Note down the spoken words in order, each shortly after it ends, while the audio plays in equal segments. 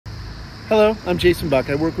Hello, I'm Jason Buck.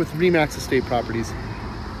 I work with Remax Estate Properties.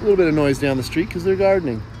 A little bit of noise down the street because they're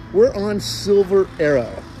gardening. We're on Silver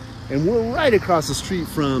Arrow, and we're right across the street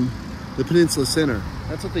from the Peninsula Center.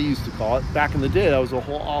 That's what they used to call it. Back in the day, that was a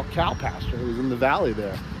whole all cow pasture. It was in the valley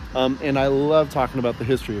there. And I love talking about the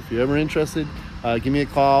history. If you're ever interested, give me a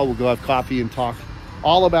call. We'll go have coffee and talk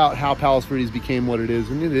all about how Palos Verdes became what it is,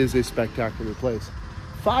 and it is a spectacular place.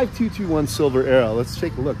 5221 Silver Arrow. Let's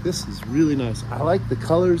take a look. This is really nice. I like the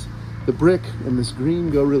colors. The brick and this green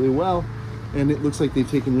go really well, and it looks like they've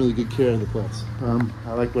taken really good care of the place.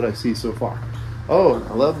 I like what I see so far. Oh,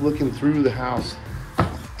 I love looking through the house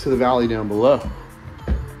to the valley down below.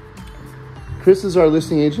 Chris is our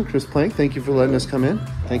listing agent, Chris Plank. Thank you for letting us come in.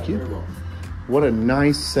 Thank you. What a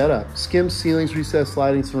nice setup. Skimmed ceilings, recessed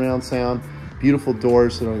sliding surround sound, beautiful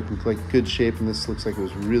doors that are like good shape, and this looks like it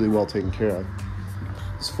was really well taken care of.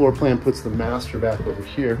 This floor plan puts the master back over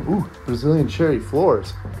here. Ooh, Brazilian cherry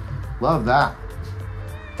floors. Love that.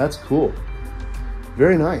 That's cool.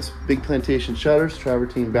 Very nice. Big plantation shutters,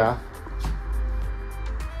 travertine bath.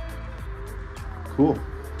 Cool.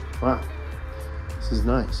 Wow. This is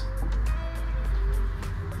nice.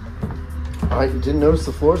 I didn't notice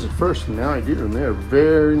the floors at first, and now I do, and they're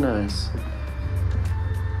very nice.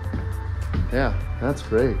 Yeah, that's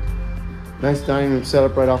great. Nice dining room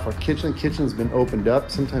setup right off our kitchen. Kitchen's been opened up.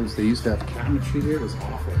 Sometimes they used to have cabinetry here. It was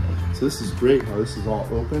awful. So this is great how this is all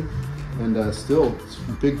open. And still,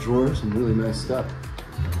 big drawers and really nice stuff.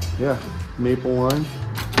 Yeah, maple wine,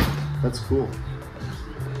 that's cool.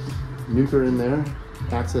 Nuker in there,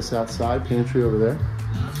 access outside, pantry over there.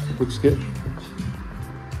 Looks good.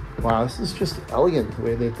 Wow, this is just elegant the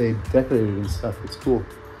way that they decorated and stuff. It's cool.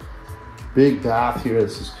 Big bath here.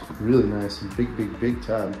 This is really nice. And big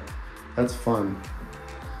tub. That's fun.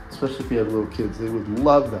 Especially if you have little kids, they would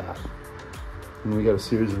love that. And we got a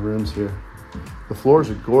series of rooms here. The floors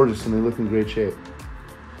are gorgeous and they look in great shape.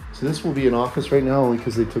 So this will be an office right now only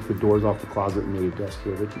because they took the doors off the closet and made a desk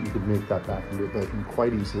here. But you could make that back into a bedroom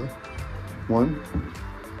quite easily. 1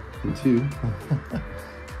 and 2.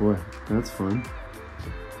 Boy, that's fun.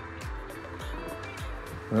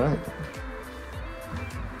 All right.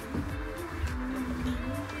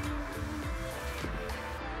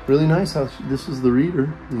 Really nice house. This is the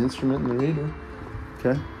reader, the instrument and the reader.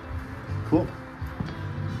 Okay, cool.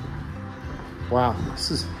 Wow,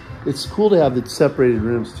 it's cool to have the separated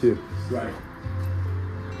rooms too. Right.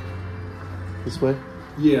 This way?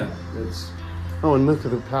 Yeah. Oh, and look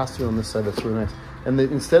at the pass-through on this side, that's really nice. And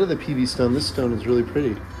instead of the PV stone, this stone is really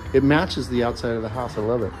pretty. It matches the outside of the house, I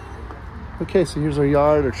love it. Okay, so here's our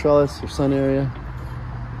yard, our trellis, our sun area.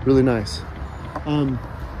 Really nice.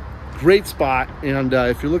 Great spot, and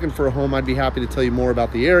if you're looking for a home, I'd be happy to tell you more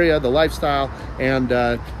about the area, the lifestyle, and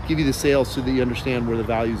give you the sales so that you understand where the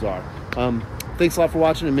values are. Thanks a lot for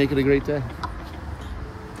watching, and make it a great day.